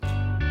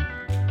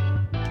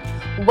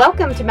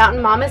Welcome to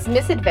Mountain Mama's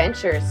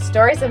Misadventures,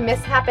 stories of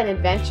mishap and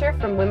adventure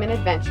from women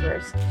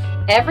adventurers.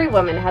 Every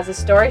woman has a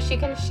story she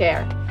can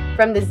share,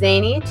 from the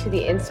zany to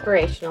the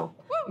inspirational.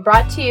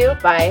 Brought to you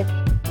by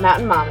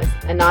Mountain Mamas,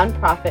 a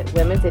nonprofit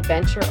women's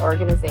adventure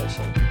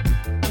organization.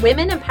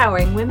 Women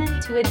empowering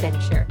women to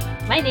adventure.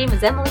 My name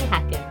is Emily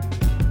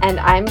Hacken. And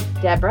I'm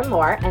Deborah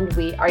Moore, and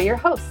we are your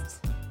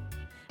hosts.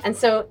 And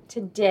so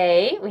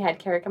today we had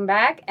Carrie come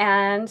back,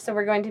 and so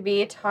we're going to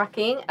be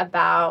talking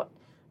about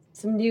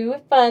some new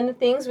fun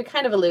things. We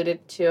kind of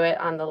alluded to it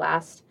on the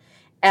last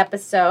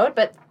episode,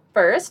 but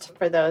first,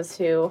 for those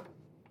who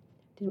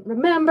didn't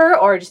remember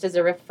or just as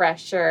a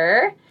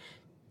refresher,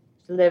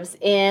 she lives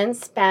in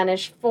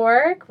Spanish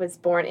Fork, was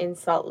born in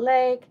Salt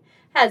Lake,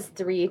 has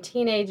 3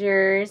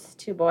 teenagers,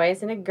 2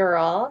 boys and a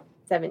girl,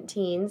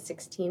 17,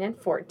 16, and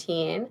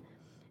 14,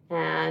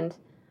 and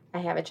I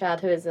have a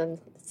child who is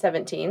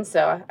 17,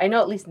 so I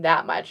know at least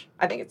that much.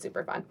 I think it's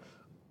super fun.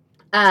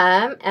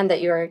 And that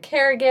you're a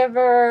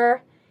caregiver,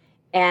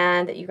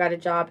 and that you got a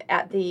job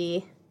at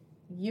the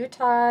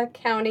Utah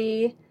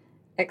County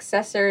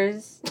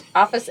Assessor's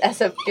Office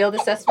as a field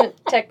assessment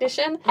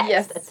technician.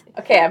 Yes.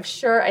 Okay, I'm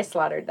sure I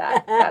slaughtered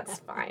that. That's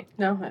fine.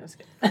 No, that was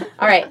good.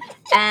 All right.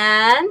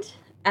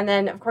 And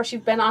then, of course,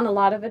 you've been on a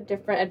lot of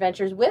different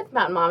adventures with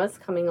Mountain Mamas,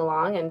 coming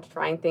along and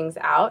trying things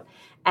out.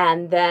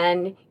 And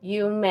then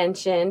you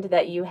mentioned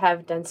that you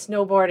have done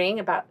snowboarding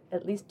about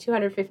at least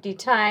 250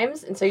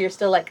 times. And so you're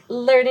still like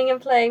learning and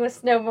playing with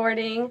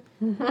snowboarding.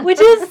 Which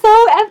is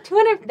so,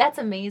 200, that's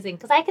amazing.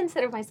 Because I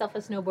consider myself a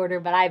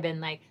snowboarder, but I've been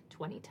like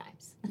 20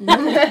 times.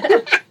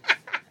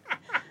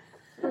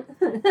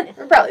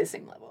 We're probably the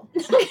same level.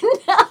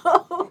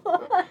 No.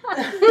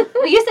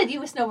 Well, you said you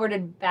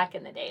snowboarded back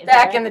in the day.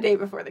 Back in the day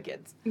before the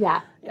kids.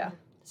 Yeah. Yeah.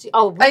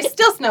 Oh, I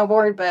still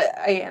snowboard, but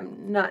I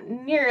am not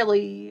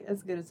nearly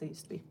as good as I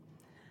used to be.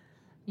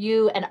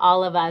 You and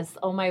all of us,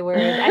 oh my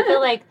word. I feel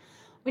like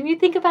when you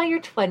think about your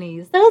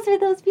 20s, those are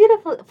those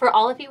beautiful, for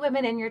all of you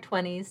women in your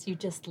 20s, you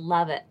just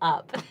love it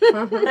up.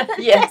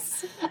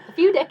 Yes. A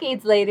few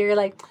decades later, you're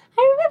like,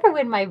 I remember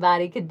when my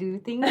body could do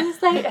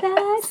things like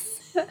that.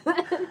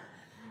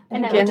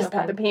 And that again, was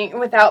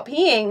without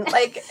peeing.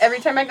 Like, every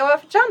time I go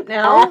off a jump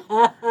now.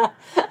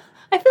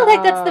 I feel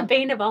like that's the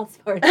bane of all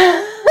sports.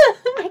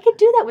 I could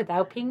do that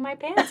without peeing my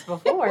pants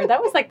before.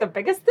 That was like the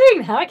biggest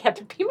thing. Now I have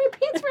to pee my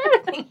pants for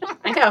everything.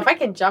 I know. If I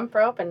can jump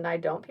rope and I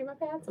don't pee my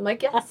pants, I'm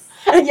like, yes.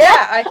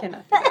 Yeah, I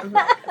cannot do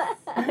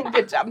that.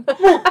 Good job.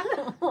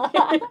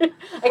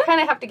 I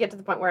kind of have to get to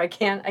the point where I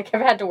can't. I've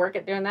had to work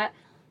at doing that.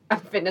 A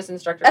fitness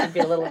instructor would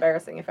be a little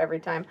embarrassing if every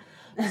time.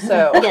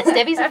 So yes,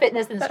 Debbie's a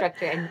fitness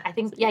instructor, and I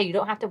think you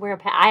don't have to wear a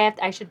pad.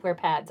 I should wear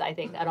pads. I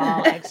think at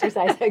all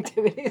exercise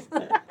activities.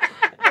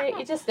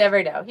 You just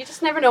never know. You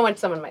just never know when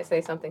someone might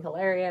say something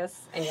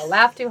hilarious and you'll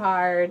laugh too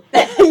hard.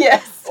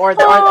 Yes. Or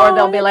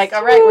they'll be like,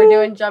 all right, we're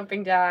doing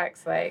jumping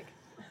jacks. Like,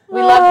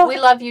 we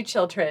love you,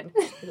 children.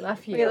 We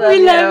love you. We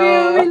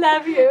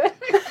love you.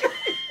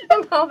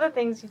 And all the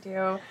things you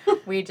do,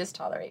 we just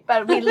tolerate.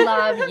 But we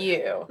love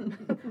you.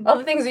 All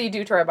the things that you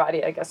do to our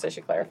body, I guess I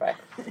should clarify.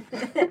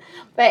 But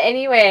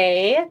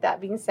anyway,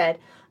 that being said,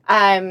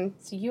 so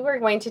you were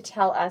going to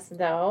tell us,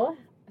 though,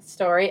 a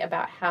story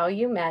about how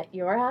you met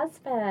your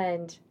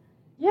husband.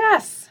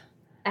 Yes.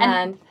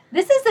 And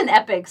this is an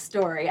epic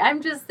story.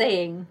 I'm just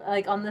saying,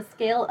 like, on the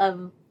scale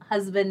of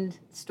husband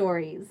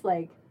stories,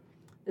 like,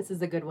 this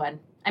is a good one.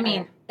 I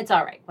mean, it's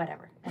all right.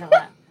 Whatever. I don't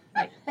want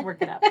to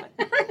work it up. But.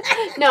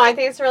 No, I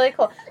think it's really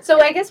cool.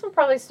 So I guess we'll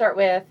probably start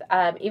with,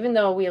 even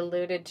though we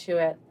alluded to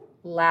it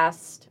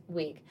last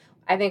week,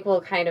 I think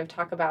we'll kind of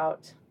talk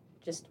about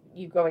just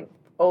you going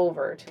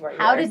over to where you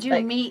How did you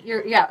meet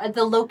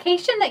the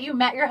location that you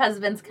met your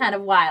husband's kind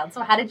of wild.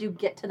 So how did you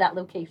get to that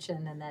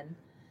location and then?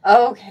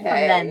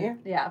 Okay.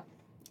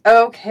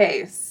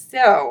 Okay,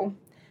 so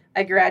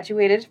I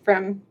graduated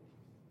from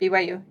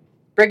BYU,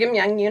 Brigham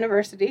Young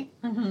University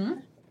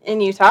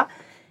in Utah,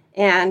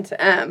 and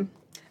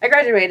I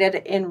graduated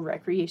in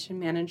recreation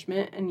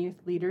management and youth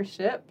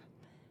leadership,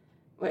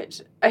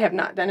 which I have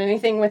not done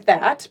anything with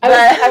that. But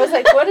I was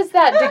like, what does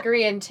that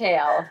degree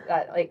entail?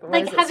 Like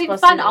having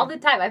fun all the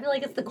time. I feel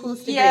like it's the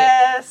coolest degree.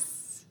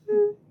 Yes.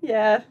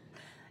 Yeah.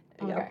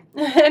 Okay.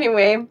 Yeah.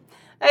 Anyway,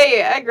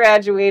 I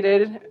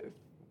graduated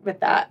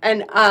with that,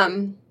 and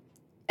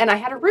I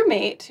had a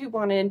roommate who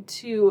wanted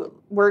to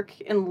work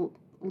and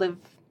live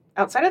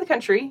outside of the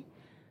country,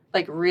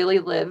 like really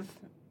live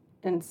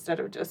instead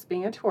of just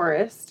being a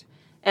tourist.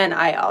 And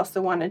I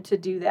also wanted to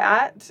do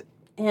that.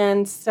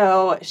 And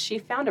so she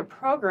found a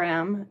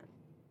program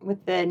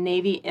with the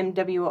Navy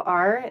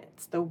MWR.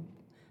 It's the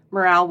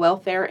Morale,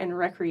 Welfare, and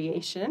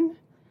Recreation.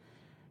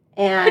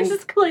 And this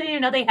is cool. I didn't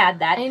even know they had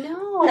that. I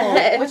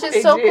know. Which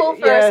is so cool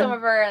for some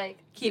of our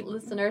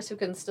listeners who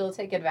can still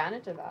take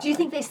advantage of that. Do you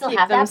think they still keep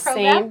have them that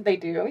program? Sane. They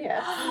do,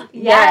 yes.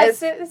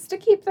 Yes. It's to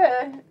keep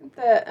the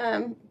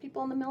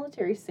people in the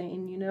military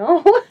sane, you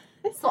know?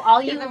 So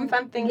all you give them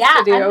fun things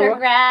to do.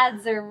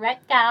 undergrads or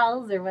rec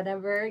gals or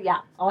whatever. Yeah,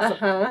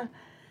 awesome.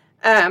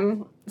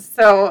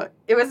 So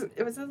it was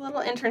a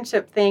little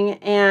internship thing,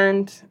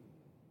 and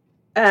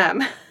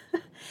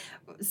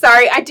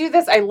Sorry, I do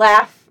this. I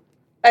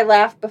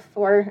laugh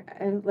before,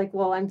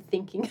 while I'm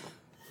thinking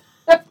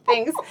of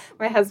things.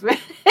 My husband,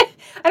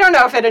 I don't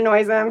know if it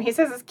annoys him. He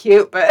says it's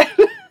cute, but.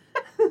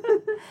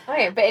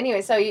 Okay, but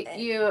anyway, so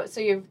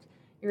you're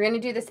going to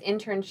do this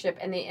internship,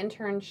 and the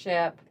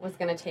internship was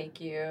going to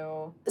take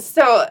you.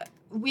 So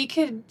we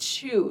could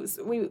choose.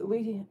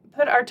 We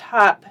put our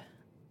top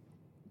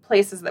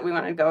places that we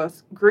wanted to go: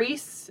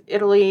 Greece,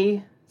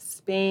 Italy,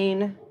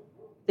 Spain,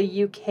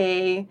 the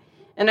UK,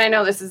 and I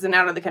know this isn't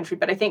out of the country,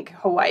 but I think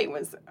Hawaii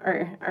was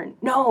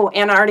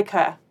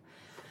Antarctica.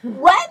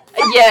 What?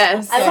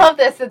 Yes. I love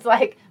this. It's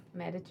like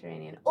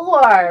Mediterranean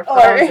or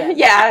frozen.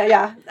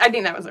 Yeah. I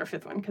think that was our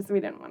fifth one because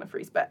we didn't want to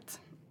freeze, but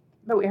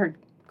we heard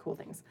cool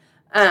things.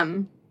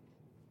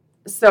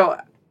 So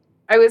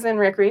I was in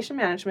recreation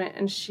management,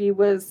 and she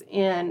was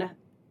in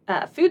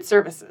food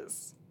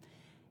services.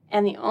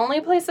 And the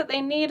only place that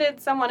they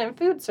needed someone in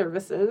food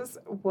services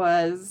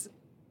was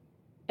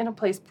in a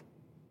place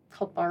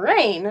called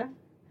Bahrain.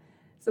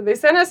 So they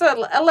sent us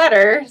a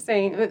letter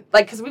saying,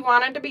 because we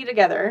wanted to be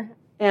together,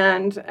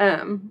 and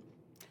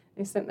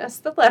they sent us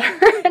the letter.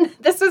 And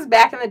this was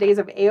back in the days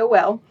of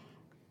AOL,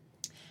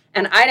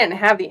 and I didn't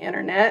have the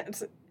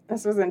internet.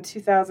 This was in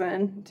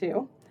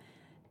 2002.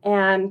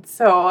 And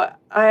so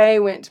I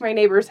went to my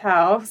neighbor's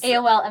house.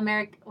 AOL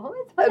America.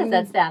 What does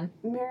that stand?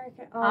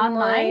 America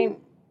Online?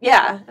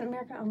 Yeah,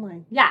 America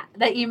Online. Yeah,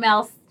 the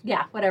emails.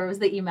 Yeah, whatever was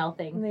the email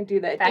thing. And they do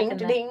that Back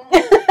ding.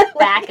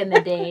 Back in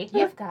the day.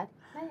 You've got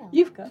mail.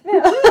 You've got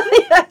mail.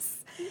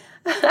 Yes.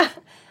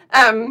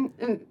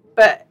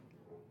 But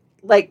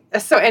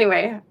so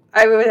anyway,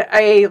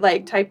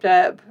 I typed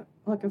up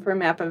looking for a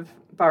map of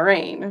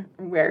Bahrain,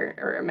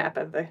 or a map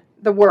of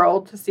the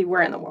world to see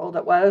where in the world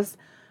it was.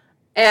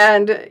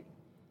 And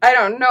I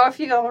don't know if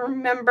you all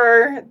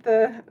remember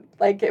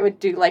it would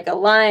do a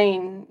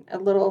line, a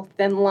little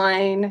thin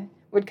line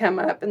would come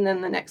up, and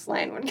then the next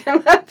line would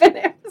come up, and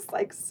it was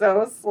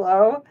so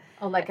slow.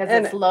 Oh,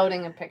 as it's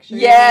loading a picture?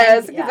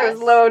 Yes, because it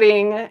was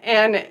loading,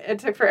 and it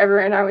took forever,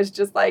 and I was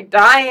just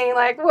dying,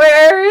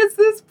 where is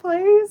this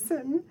place?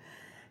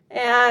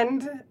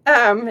 And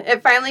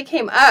it finally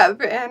came up,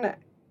 and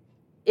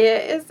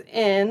it is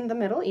in the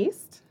Middle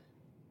East,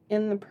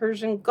 in the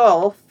Persian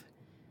Gulf,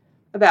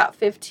 about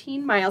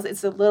 15 miles.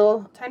 It's a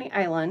little tiny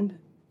island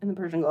in the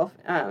Persian Gulf,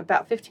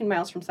 about 15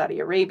 miles from Saudi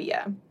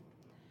Arabia.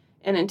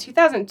 And in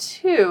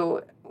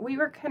 2002, we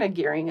were kind of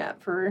gearing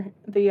up for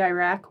the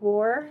Iraq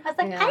War. I was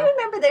like, I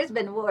remember there's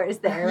been wars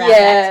there around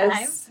that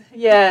time.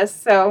 Yes.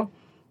 So,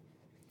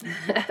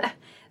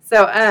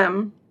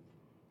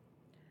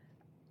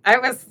 I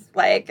was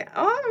like,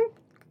 oh,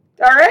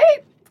 all right,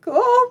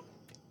 cool.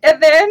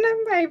 And then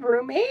my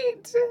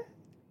roommate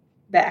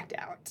backed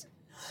out.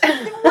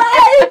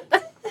 What?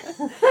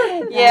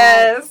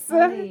 Yes.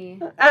 Funny.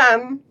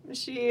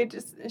 She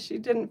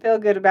didn't feel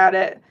good about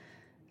it.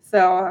 So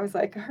I was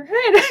like, all right,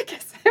 I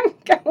guess I'm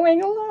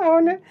going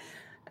alone.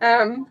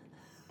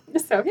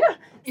 So yeah.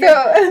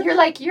 You're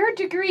like, your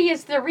degree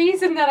is the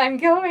reason that I'm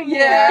going.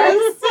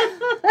 Yes.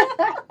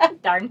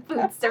 Darn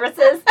food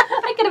services.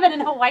 I could have been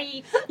in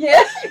Hawaii.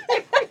 Yeah.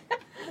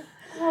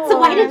 So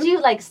why did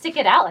you stick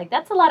it out?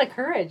 That's a lot of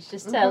courage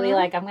just to be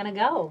I'm gonna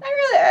go.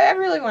 I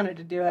really wanted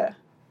to do it.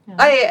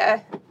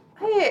 Yeah.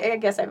 I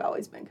guess I've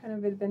always been kind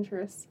of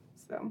adventurous.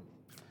 So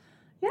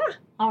yeah.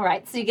 All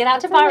right. So you get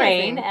out to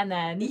Bahrain, and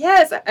then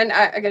yes, and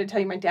I got to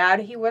tell you, my dad,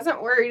 he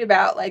wasn't worried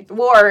about the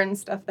war and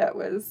stuff that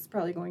was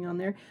probably going on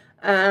there.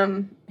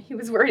 He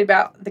was worried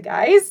about the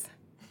guys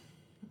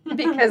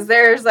because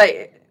there's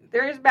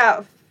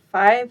about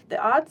the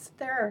odds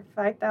there are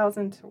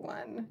 5,000 to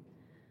 1.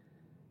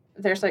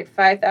 There's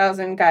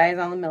 5,000 guys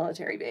on the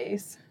military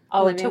base.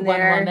 Oh, to one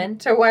woman?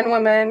 To one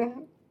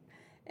woman.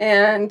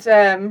 And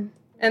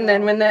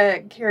then when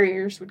the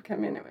carriers would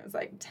come in, it was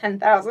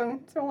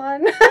 10,000 to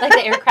 1.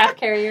 The aircraft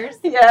carriers?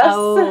 Yes.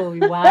 Oh,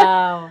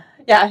 wow.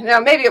 Yeah, no,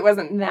 maybe it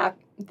wasn't that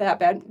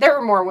bad. There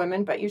were more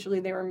women, but usually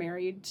they were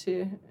married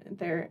to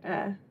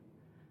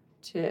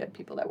to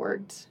people that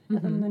worked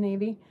in the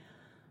Navy.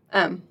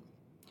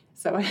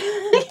 So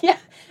yeah,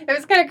 it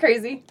was kind of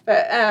crazy,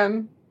 but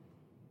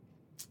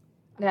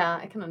yeah,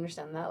 I can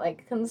understand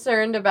that.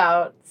 Concerned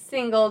about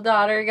single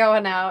daughter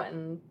going out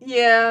and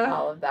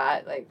all of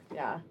that.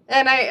 Yeah.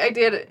 And I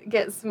did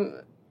get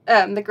some.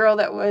 The girl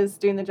that was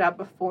doing the job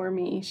before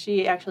me,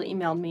 she actually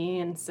emailed me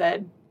and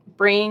said,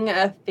 "Bring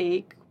a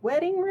fake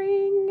wedding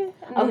ring,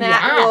 and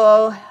that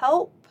will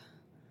help."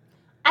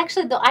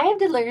 Actually, though, I have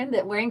to learn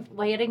that wearing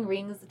wedding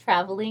rings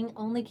traveling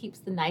only keeps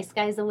the nice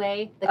guys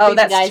away. The creepy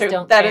that's guys true.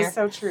 don't That care. is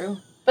so true.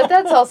 But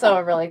that's also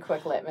a really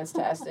quick litmus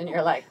test, and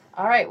you're like,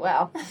 all right,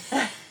 well.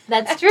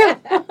 That's true.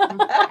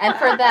 And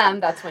for them,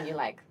 that's when you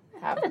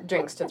have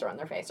drinks to throw in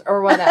their face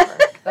or whatever.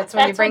 That's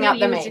when you bring out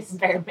the mace.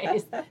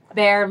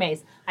 Bear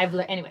mace. I've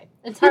learned. Anyway,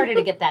 it's harder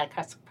to get that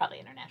across probably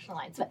international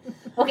lines. But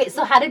okay,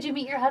 so how did you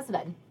meet your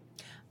husband?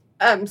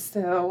 And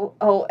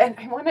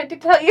I wanted to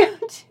tell you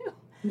too.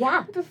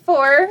 Yeah.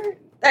 Before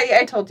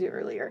I told you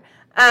earlier,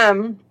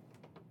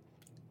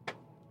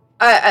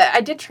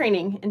 I did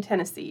training in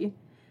Tennessee,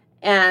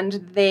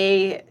 and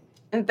they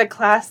and the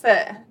class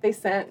that they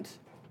sent,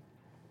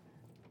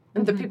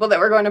 the people that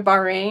were going to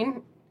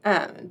Bahrain,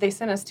 they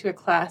sent us to a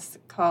class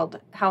called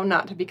How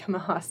Not to Become a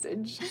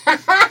Hostage.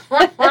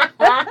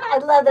 I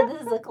love that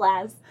this is a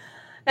class.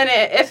 And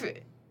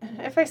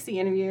if I see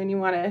any of you and you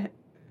want to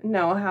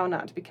know how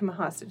not to become a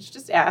hostage,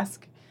 just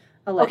ask.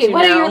 I'll let you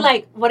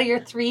know. What are your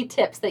 3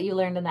 tips that you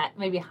learned in that?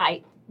 Maybe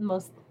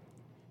most.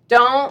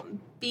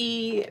 Don't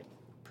be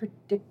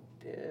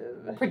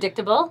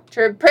Predictable?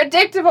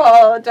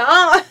 Predictable.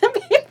 Don't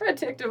be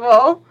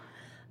predictable.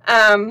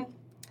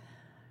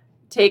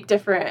 Take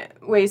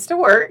different ways to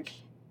work.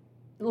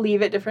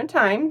 Leave at different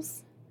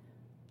times.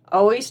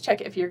 Always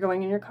check, if you're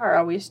going in your car,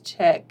 always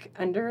check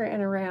under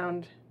and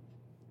around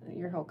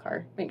your whole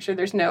car. Make sure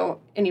there's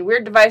any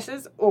weird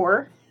devices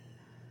or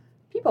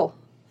people.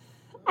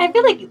 I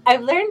feel like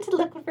I've learned to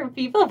look for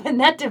people, but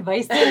not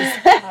devices.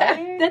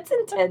 That's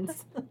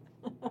intense.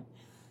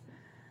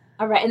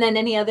 All right, and then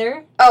any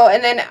other? Oh,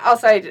 and then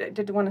also I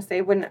did want to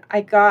say, when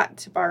I got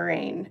to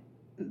Bahrain,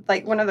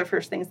 like one of the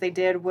first things they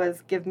did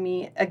was give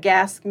me a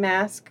gas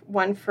mask,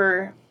 one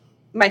for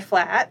my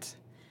flat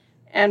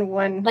and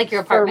one like your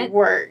apartment? For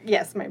work.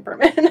 Yes, my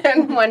apartment,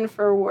 and one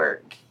for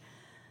work.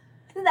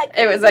 Isn't that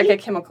crazy? It was like a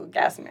chemical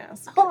gas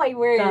mask. Oh my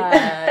word.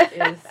 That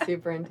is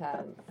super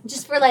intense.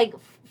 Just for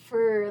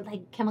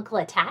chemical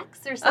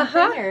attacks or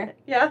something? Or?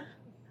 Yeah.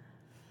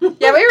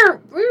 Yeah, we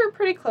were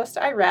pretty close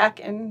to Iraq,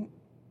 and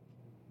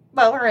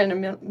we're in a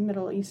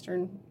Middle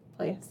Eastern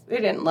place. They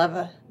didn't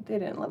love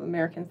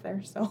Americans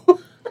there, so.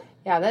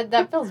 Yeah,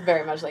 that feels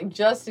very much like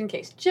just in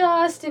case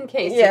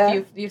Yeah.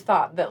 if you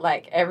thought that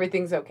like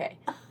everything's okay.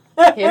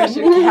 Here's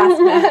your gas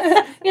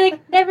mask. You're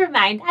like, never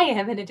mind. I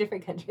am in a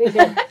different country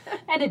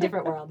and a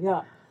different world.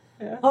 Yeah.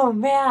 Oh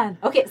man.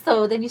 Okay,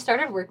 so then you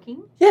started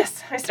working.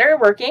 Yes, I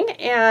started working,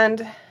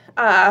 and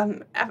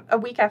a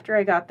week after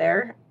I got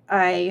there,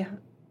 I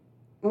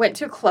went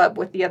to a club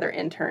with the other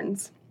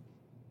interns,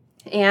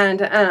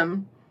 and I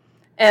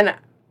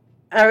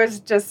was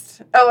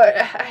just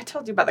I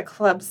told you about the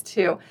clubs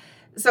too.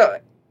 So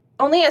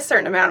only a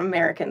certain amount of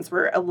Americans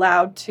were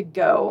allowed to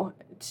go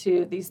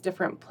to these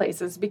different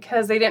places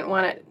because they didn't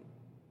want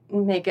to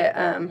make it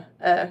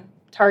a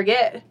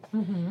target.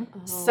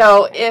 Mm-hmm.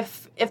 So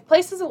if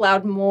places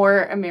allowed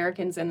more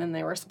Americans in than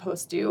they were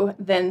supposed to,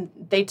 then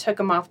they took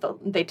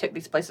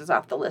these places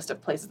off the list of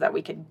places that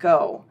we could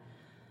go,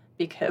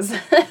 because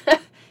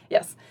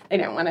yes, they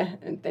didn't want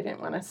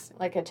us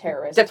Like a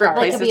terrorist. different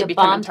target. places to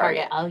become a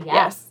target. Oh yeah.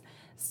 Yes.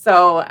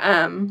 So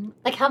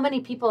like how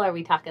many people are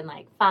we talking?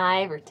 Like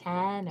 5 or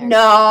 10? Or?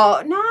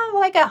 no,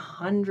 like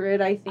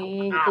 100, I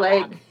think.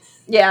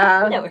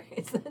 Yeah. No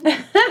worries.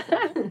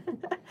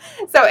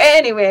 So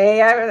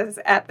anyway, I was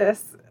at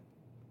this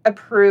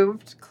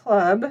approved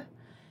club,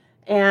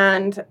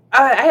 and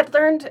I had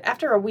learned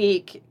after a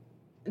week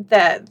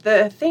that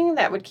the thing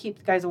that would keep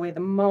the guys away the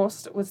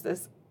most was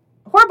this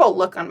horrible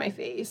look on my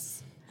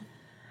face.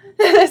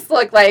 This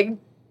look like,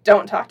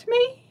 don't talk to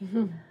me.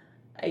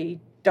 I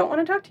don't want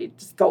to talk to you.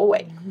 Just go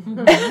away.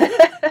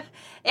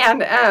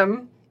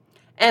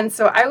 And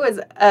so I was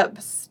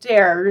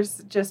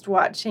upstairs just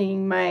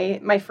watching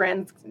my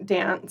friends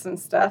dance and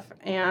stuff,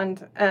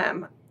 and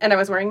I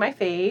was wearing my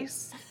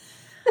face.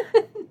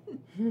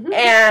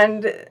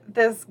 And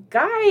this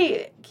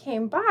guy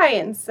came by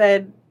and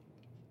said,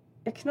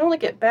 "It can only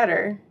get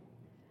better."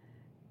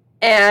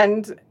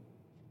 And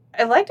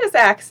I liked his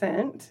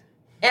accent,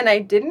 and I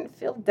didn't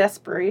feel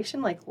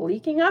desperation like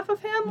leaking off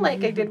of him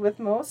like I did with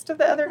most of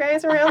the other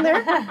guys around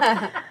there.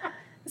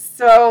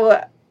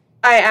 So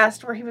I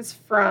asked where he was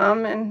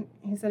from, and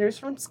he said he was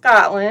from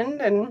Scotland,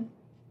 and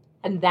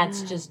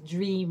that's just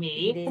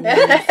dreamy.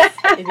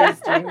 It is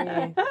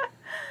dreamy.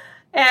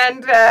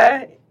 And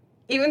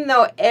even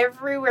though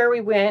everywhere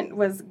we went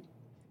was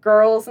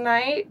girls'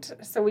 night,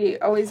 so we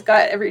always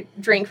got every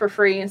drink for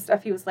free and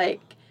stuff, he was like,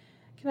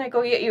 "Can I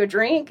go get you a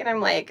drink?" And I'm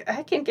like,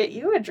 "I can get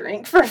you a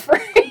drink for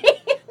free."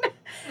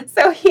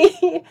 So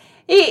he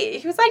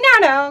was like,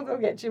 "No, I'll go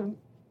get it."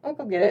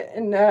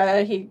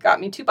 And he got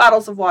me 2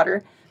 bottles of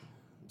water.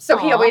 So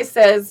he always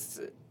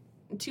says,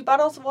 2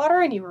 bottles of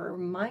water and you were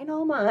mine,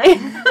 all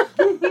mine.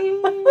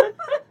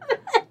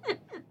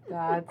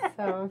 That's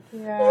so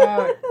cute.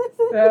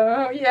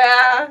 So,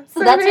 yeah.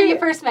 So that's when you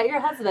first met your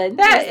husband.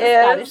 That is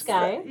the Scottish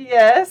guy.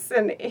 Yes,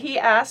 and he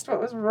asked what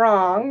was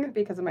wrong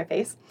because of my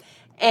face.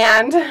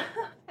 And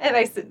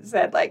I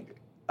said, like,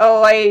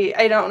 "Oh,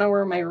 I don't know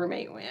where my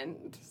roommate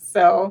went."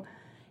 So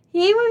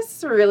he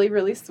was really,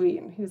 really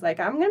sweet. He was like,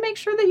 "I'm going to make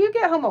sure that you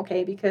get home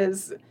okay,"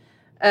 because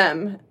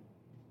I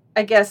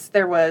guess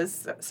there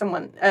was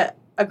a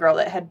girl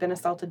that had been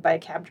assaulted by a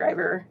cab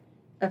driver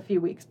a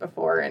few weeks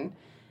before, and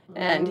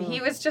he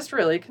was just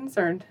really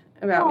concerned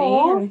about me.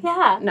 And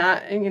yeah.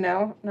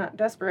 Not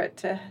desperate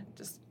to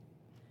just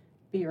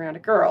be around a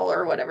girl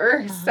or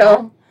whatever.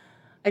 So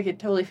I could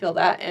totally feel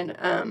that.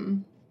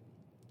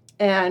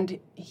 And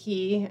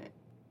he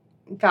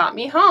got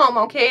me home,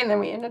 okay, and then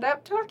we ended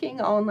up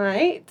talking all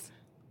night.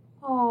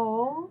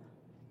 Oh.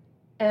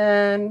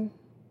 And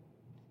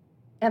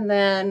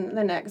then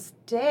the next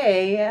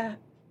day,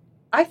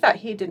 I thought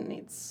he didn't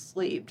need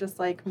sleep, just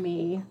like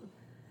me.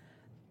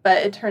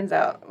 But it turns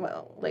out,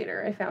 well,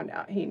 later I found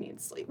out he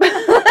needs sleep.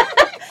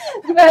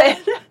 but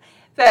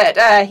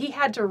he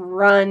had to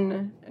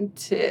run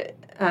to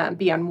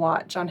be on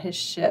watch on his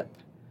ship.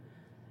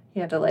 He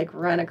had to like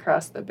run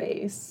across the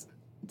base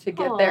to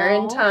get there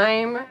in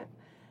time.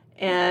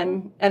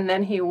 And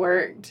then he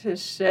worked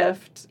his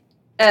shift.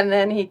 And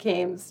then he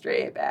came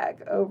straight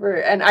back over.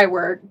 And I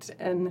worked,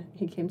 and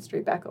he came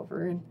straight back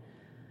over.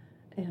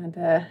 And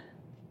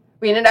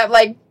we ended up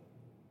like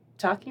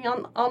talking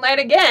all night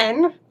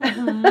again.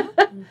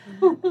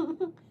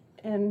 Mm-hmm.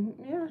 And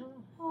yeah.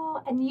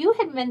 Oh, and you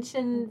had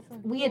mentioned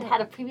we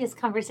had a previous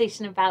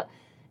conversation about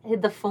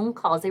the phone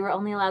calls. They were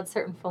only allowed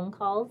certain phone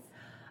calls.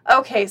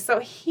 Okay, so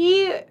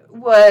he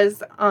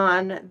was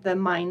on the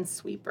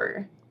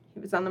Minesweeper. He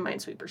was on the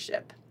Minesweeper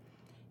ship.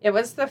 It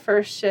was the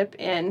first ship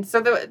in. So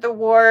the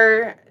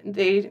war,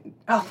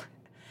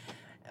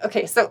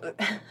 okay, so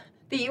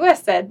the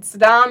U.S. said,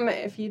 Saddam,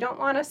 if you don't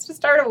want us to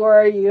start a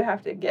war, you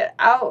have to get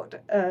out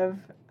of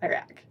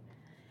Iraq.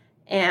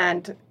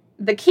 And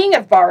the king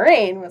of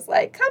Bahrain was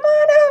like, come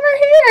on over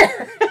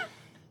here.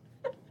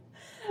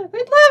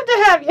 We'd love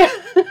to have you.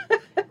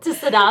 To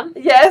Saddam?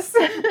 Yes.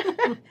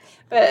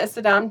 But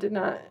Saddam did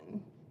not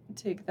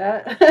take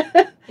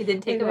that. He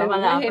didn't take him up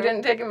on that. He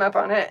didn't take him up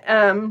on it.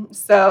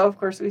 So, of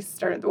course, we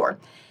started the war.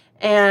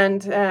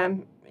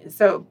 And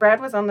so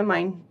Brad was on the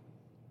mine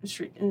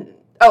street.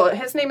 Oh,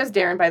 his name is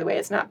Darren, by the way.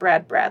 It's not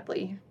Brad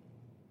Bradley.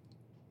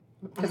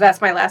 Because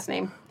that's my last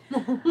name.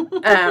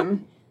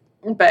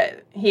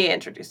 But he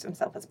introduced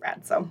himself as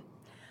Brad, so.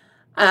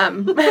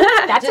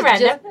 That's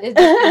random. It's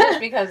just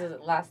because of the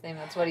last name,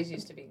 that's what he's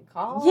used to being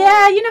called?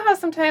 Yeah, you know how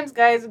sometimes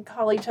guys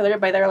call each other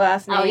by their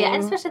last name? Oh, yeah,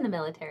 and especially in the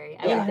military,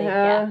 I would think,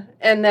 yeah.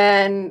 And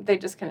then they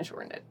just kind of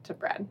shortened it to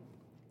Brad.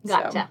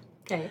 Gotcha.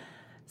 Okay.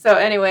 So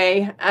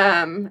anyway,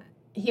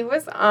 he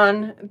was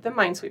on the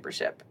Minesweeper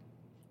ship.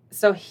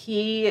 So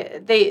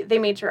they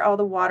made sure all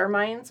the water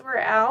mines were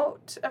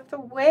out of the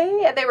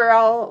way, and they were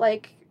all,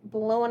 like,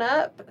 blown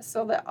up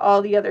so that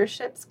all the other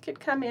ships could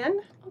come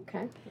in.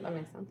 Okay, that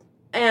makes sense.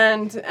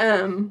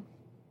 And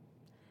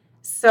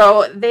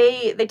so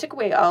they took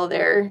away all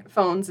their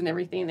phones and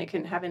everything. They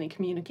couldn't have any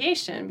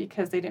communication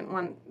because they didn't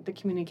want the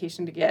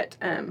communication to get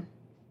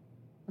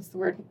what's the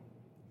word?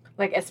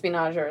 Like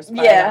espionage or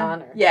spied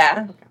on? Or...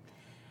 Yeah. Okay.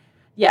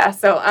 Yeah,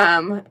 so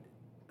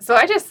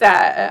I just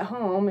sat at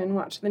home and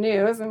watched the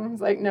news and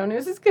was like, no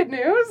news is good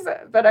news.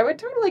 But I would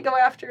totally go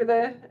after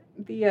the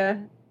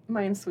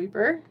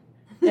Minesweeper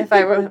if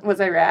I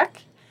was Iraq.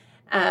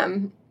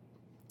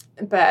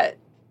 But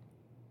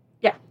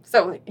yeah,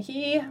 so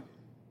he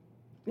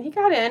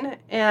got in,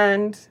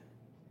 and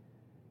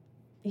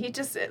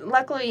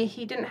luckily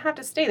he didn't have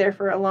to stay there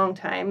for a long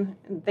time.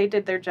 They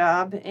did their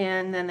job,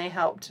 and then they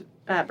helped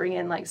bring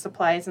in like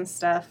supplies and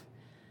stuff.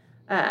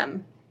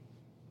 And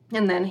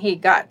then he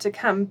got to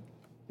come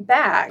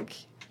back,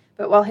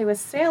 but while he was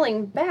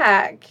sailing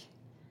back,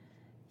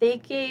 they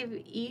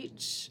gave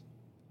each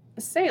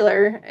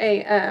sailor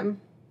a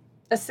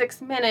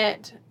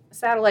 6-minute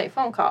satellite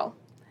phone call,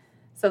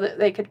 so that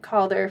they could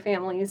call their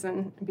families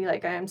and be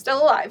like, I am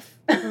still alive.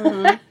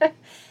 Mm-hmm.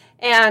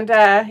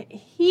 And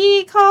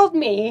he called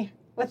me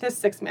with his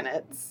 6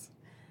 minutes.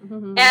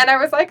 Mm-hmm. And I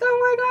was like, oh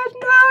my gosh,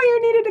 no,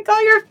 you needed to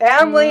call your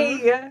family.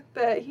 Mm-hmm.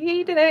 But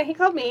he didn't. He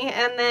called me.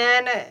 And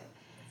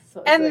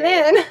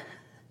then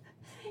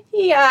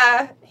he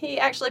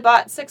actually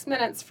bought 6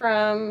 minutes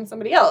from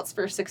somebody else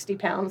for 60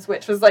 pounds,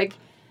 which was like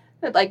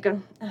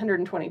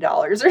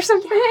 $120 or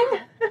something.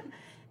 Yeah.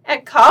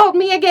 And called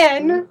me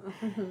again.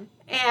 Mm-hmm.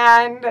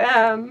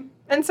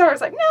 And so I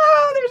was like,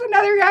 no, there's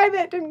another guy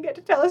that didn't get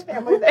to tell his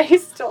family that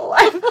he's still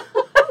alive.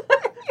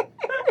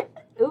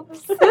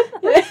 Oops.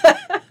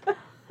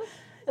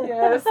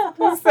 Yes.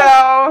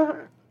 So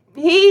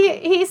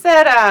he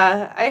said,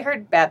 I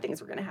heard bad things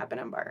were going to happen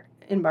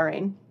in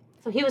Bahrain.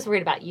 So he was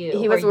worried about you.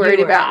 He was worried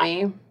about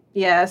me.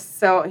 Yes.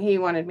 So he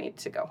wanted me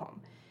to go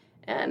home.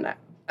 And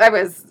I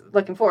was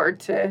looking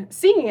forward to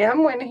seeing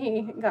him when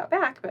he got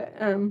back, but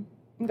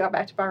got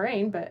back to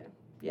Bahrain, but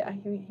yeah,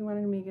 he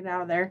wanted me to get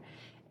out of there.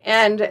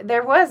 And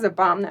there was a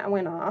bomb that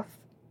went off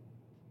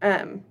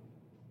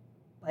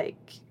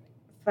like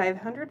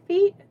 500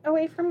 feet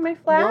away from my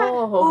flat.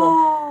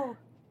 Whoa.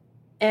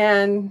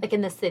 And like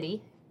in the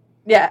city?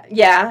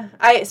 Yeah.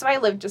 I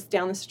lived just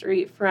down the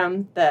street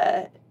from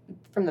the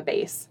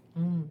base.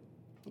 Mm.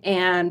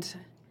 And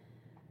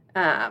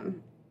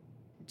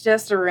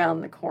just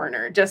around the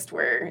corner, just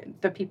where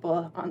the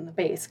people on the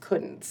base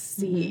couldn't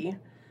see,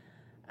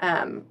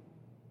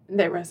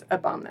 there was a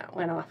bomb that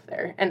went off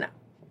there. And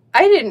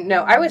I didn't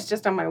know. I was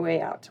just on my way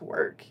out to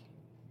work.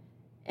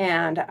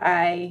 And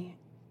I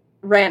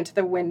ran to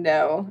the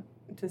window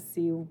to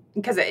see,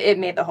 because it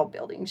made the whole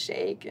building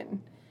shake.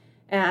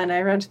 And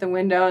I ran to the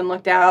window and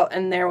looked out,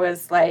 and there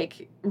was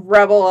like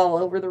rubble all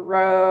over the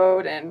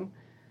road, and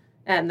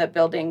the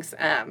buildings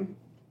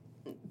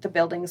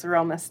were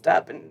all messed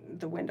up, and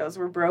the windows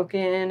were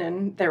broken,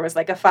 and there was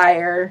like a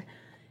fire,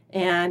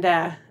 and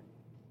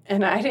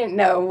And I didn't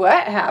know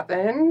what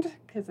happened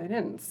because I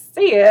didn't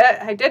see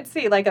it. I did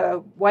see like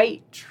a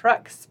white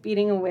truck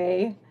speeding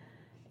away.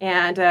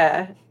 And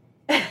I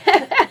feel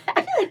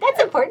like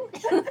that's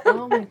important.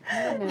 Oh my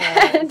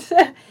goodness.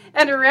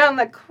 and around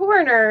the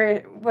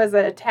corner was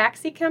a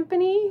taxi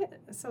company,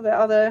 so that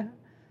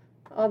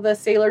all the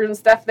sailors and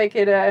stuff they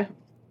could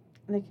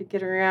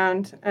get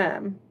around.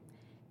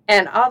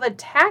 And all the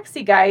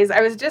taxi guys,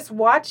 I was just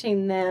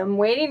watching them,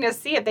 waiting to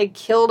see if they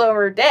killed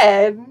or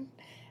dead.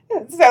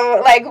 So,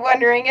 like,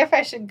 wondering if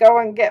I should go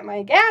and get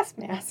my gas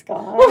mask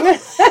on.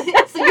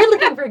 So you're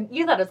looking for,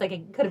 you thought it was like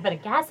it could have been a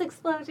gas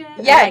explosion?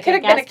 Yeah, like it could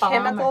have been a gas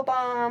chemical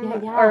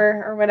bomb Yeah.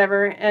 or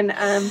whatever. And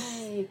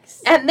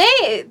Yikes. and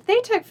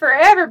they took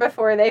forever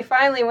before they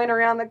finally went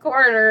around the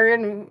corner,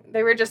 and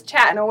they were just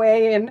chatting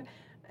away, and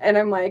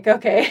I'm like,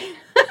 okay.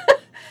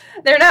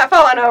 They're not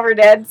falling over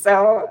dead,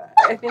 so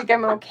I think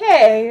I'm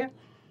okay.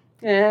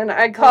 And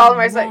I called them.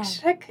 I was like,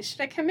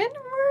 should I come into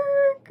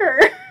work or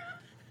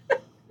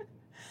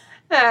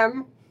I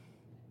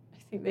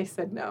think they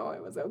said no,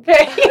 it was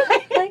okay.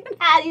 Like,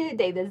 you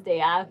take this day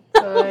off.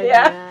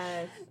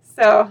 Goodness.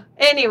 So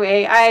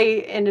anyway,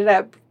 I ended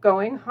up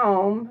going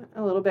home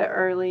a little bit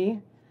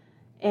early,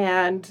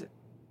 and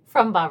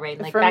From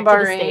Bahrain, like from back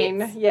to the Bahrain,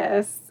 States.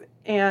 yes,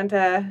 and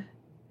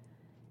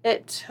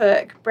it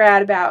took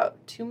Brad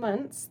about 2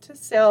 months to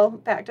sail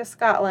back to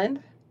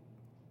Scotland,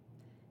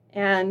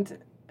 and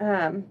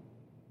on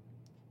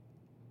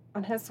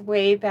his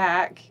way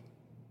back,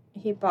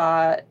 he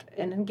bought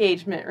an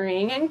engagement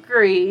ring in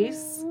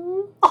Greece.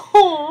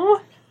 Oh.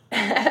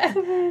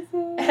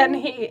 And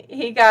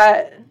he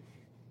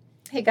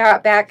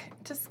got back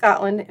to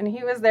Scotland, and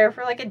he was there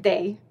for like a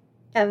day,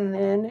 and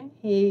then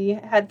he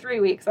had 3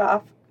 weeks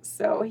off,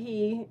 so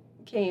he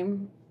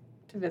came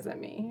to visit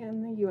me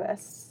in the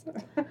U.S.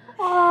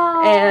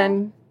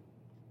 and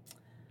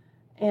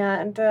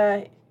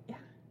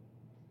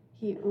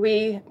yeah,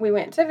 we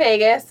went to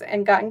Vegas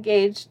and got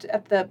engaged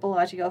at the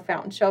Bellagio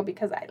Fountain Show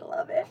because I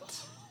love it.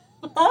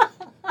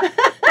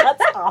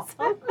 That's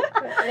awesome.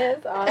 It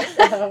is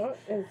awesome.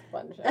 It's a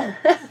fun show.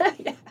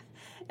 Yeah.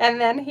 And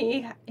then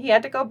he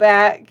had to go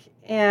back,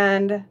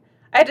 and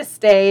I had to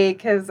stay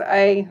because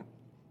I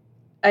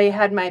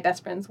had my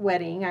best friend's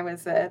wedding. I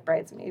was a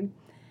bridesmaid,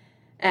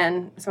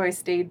 and so I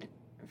stayed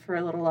for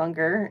a little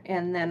longer,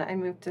 and then I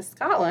moved to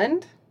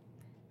Scotland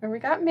where we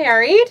got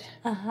married,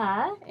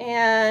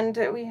 and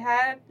we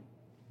had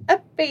a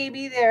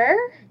baby there,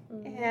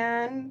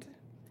 and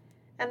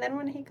then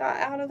when he got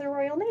out of the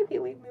Royal Navy,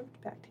 we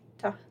moved back to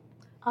Utah.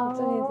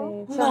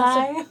 Oh, amazing.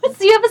 my.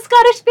 So you have a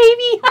Scottish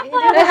baby.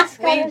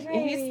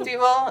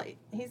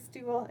 He's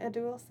a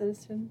dual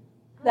citizen.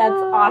 That's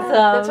awesome.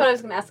 That's what I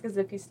was going to ask, is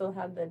if you still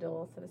had the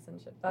dual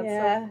citizenship. That's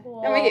so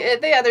cool.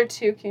 And the other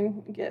two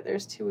can get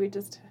theirs too.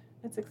 It's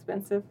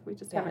expensive. We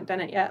just haven't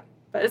done it yet,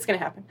 but it's going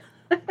to happen.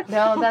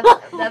 No, that's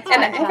And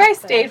fantastic. if I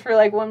stayed for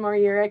like one more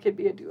year, I could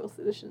be a dual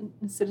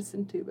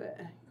citizen too, but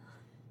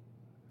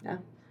no.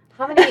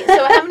 How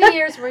many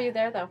years were you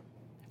there, though?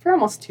 For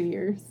almost 2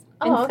 years.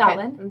 In okay.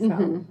 Scotland? In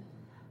Scotland.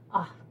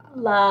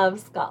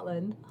 Love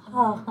Scotland.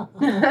 Oh.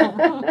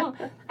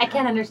 I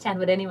can't understand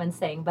what anyone's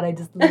saying, but I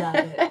just love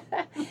it.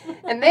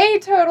 And they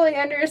totally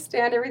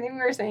understand everything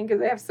we were saying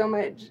because they have so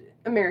much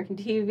American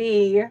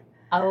TV.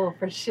 Oh,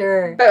 for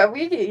sure. But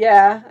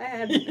I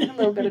had a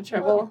little bit of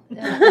trouble.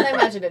 Yeah, and I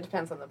imagine it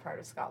depends on the part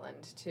of Scotland,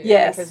 too.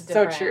 Yes, because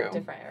so true.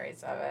 Different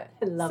areas of it.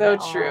 I love So it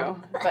all.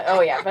 true. But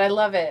I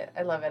love it.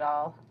 I love it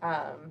all.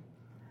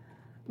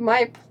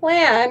 My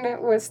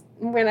plan was,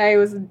 when I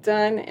was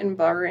done in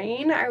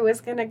Bahrain, I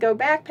was going to go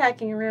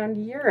backpacking around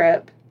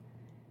Europe.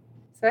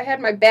 So I had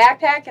my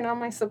backpack and all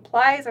my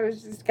supplies. I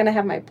was just going to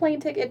have my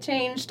plane ticket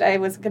changed. I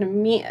was going to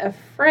meet a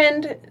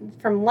friend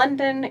from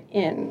London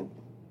in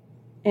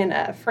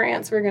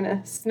France. We were going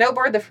to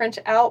snowboard the French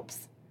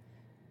Alps.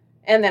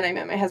 And then I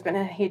met my husband,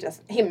 and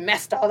he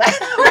messed all that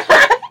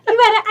up.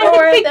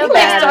 the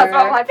messed up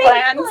all my Big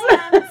plans.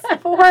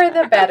 For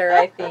the better,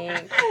 I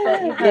think.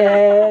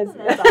 Yes.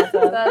 That's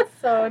awesome. That's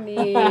so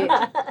neat.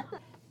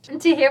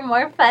 And to hear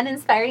more fun,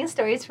 inspiring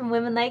stories from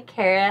women like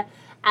Kara,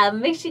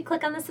 make sure you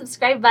click on the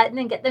subscribe button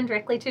and get them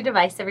directly to your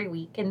device every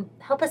week. And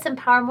help us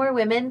empower more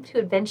women to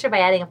adventure by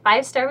adding a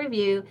 5-star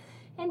review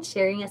and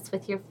sharing us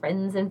with your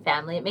friends and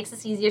family. It makes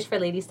it easier for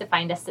ladies to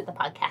find us at the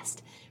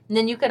podcast. And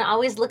then you can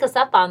always look us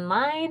up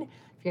online,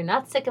 if you're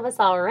not sick of us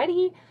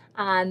already,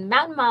 on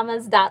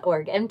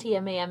mountainmamas.org,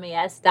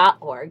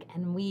 mtmamas.org.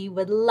 And we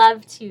would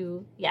love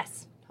to,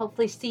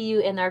 hopefully see you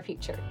in our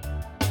future.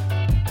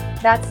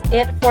 That's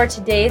it for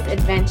today's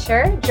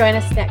adventure. Join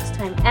us next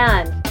time.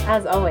 And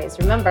as always,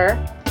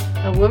 remember,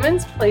 A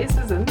woman's place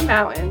is in the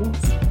mountains.